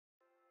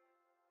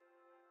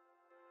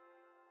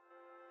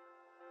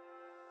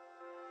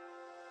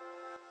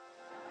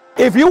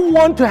If you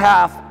want to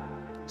have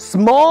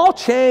small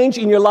change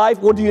in your life,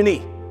 what do you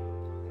need?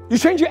 You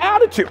change your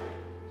attitude,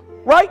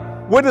 right?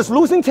 Whether it's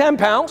losing 10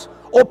 pounds,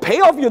 or pay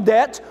off your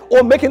debt,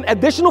 or make an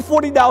additional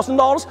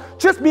 $40,000,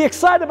 just be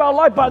excited about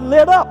life, but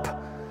lit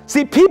up.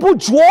 See, people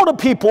draw to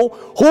people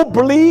who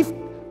believe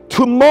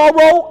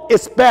tomorrow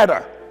is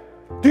better.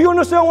 Do you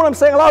understand what I'm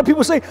saying? A lot of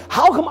people say,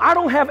 how come I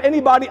don't have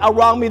anybody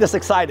around me that's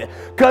excited?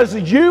 Because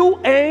you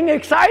ain't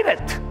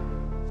excited.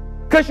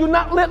 Because you're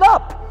not lit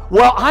up.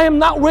 Well, I am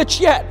not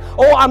rich yet.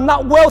 Oh, I'm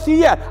not wealthy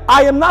yet.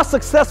 I am not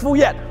successful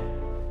yet.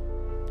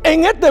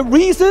 Ain't it the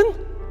reason?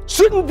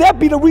 Shouldn't that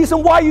be the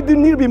reason why you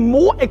need to be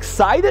more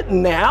excited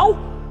now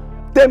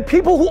than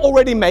people who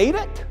already made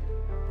it?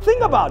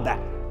 Think about that.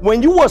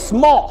 When you were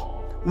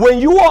small, when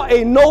you are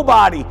a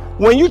nobody,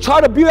 when you try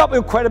to build up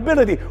your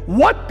credibility,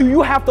 what do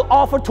you have to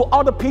offer to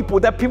other people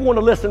that people want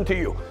to listen to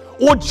you?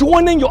 Or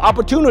join in your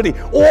opportunity,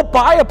 or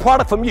buy a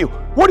product from you?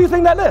 What do you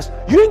think that is?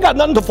 You ain't got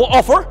nothing to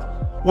offer.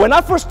 When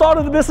I first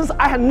started the business,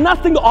 I had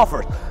nothing to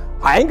offer.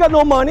 I ain't got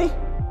no money.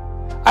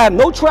 I have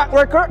no track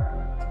record.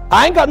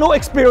 I ain't got no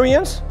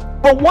experience.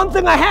 But one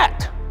thing I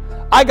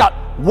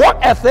got work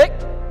ethic,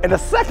 and the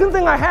second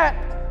thing I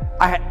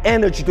had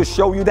energy to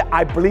show you that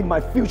I believe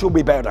my future will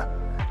be better.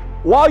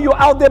 While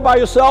you're out there by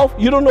yourself,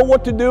 you don't know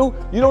what to do,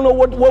 you don't know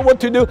what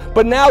to do,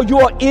 but now you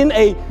are in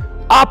a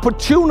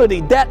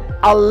opportunity that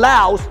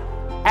allows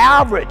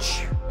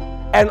average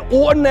and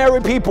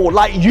ordinary people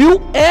like you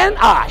and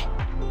I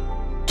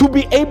to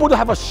be able to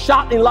have a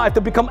shot in life,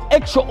 to become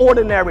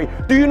extraordinary.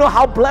 Do you know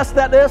how blessed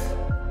that is?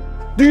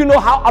 Do you know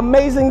how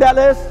amazing that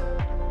is?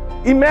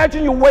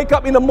 Imagine you wake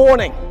up in the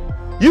morning,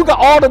 you got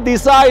all the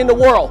desire in the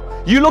world.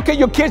 You look at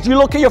your kids, you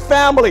look at your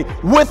family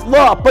with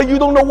love, but you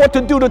don't know what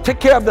to do to take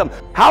care of them.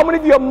 How many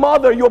of your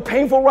mother, you're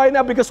painful right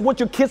now because what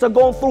your kids are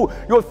going through,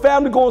 your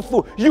family going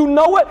through. You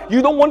know it,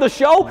 you don't want to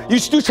show, you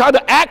still try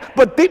to act,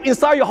 but deep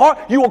inside your heart,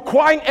 you are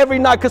crying every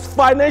night because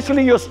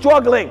financially you're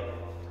struggling.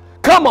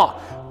 Come on,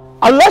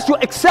 unless you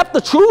accept the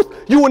truth,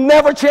 you will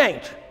never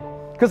change.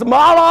 Because a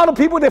lot of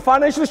people, they're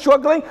financially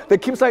struggling, they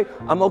keep saying,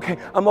 I'm okay,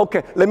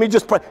 let me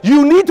just pray.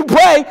 You need to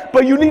pray,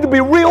 but you need to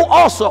be real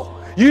also.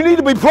 You need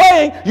to be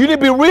praying, you need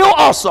to be real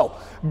also.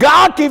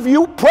 God give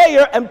you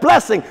prayer and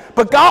blessing,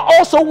 but God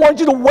also wants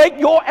you to wake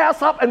your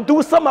ass up and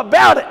do something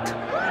about it.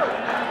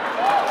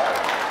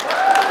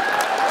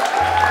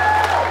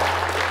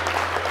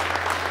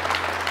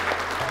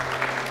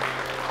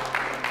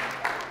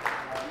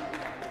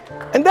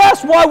 And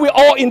that's why we're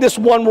all in this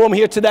one room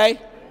here today.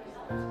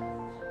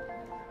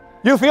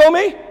 You feel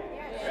me?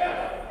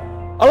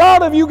 A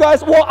lot of you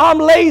guys, well, I'm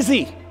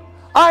lazy.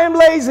 I am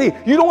lazy.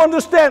 You don't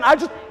understand.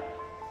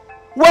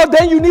 Well,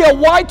 then you need a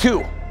why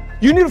to.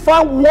 You need to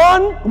find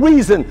one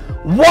reason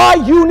why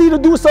you need to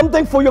do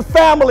something for your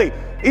family,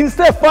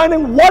 instead of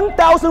finding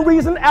 1,000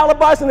 reasons,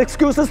 alibis, and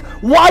excuses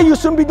why you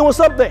shouldn't be doing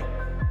something.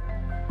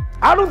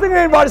 I don't think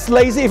anybody's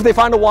lazy if they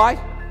find a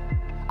why.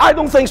 I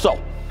don't think so.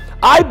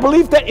 I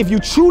believe that if you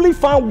truly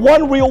find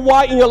one real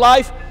why in your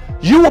life,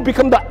 you will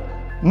become the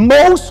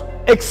most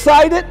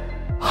excited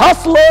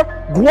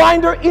hustler,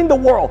 grinder in the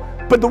world.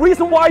 But the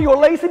reason why you're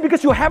lazy,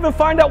 because you haven't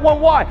found that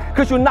one why,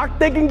 because you're not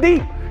digging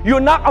deep. You're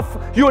not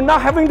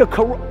having the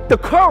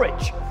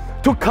courage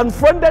to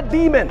confront that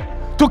demon,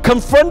 to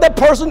confront that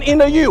person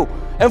in you,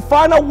 and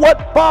find out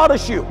what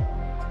bothers you.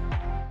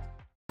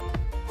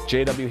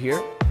 JW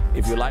here.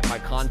 If you like my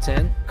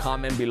content,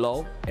 comment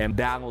below and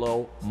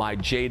download my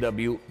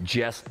JW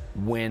Just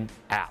Win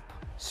app.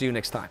 See you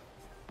next time.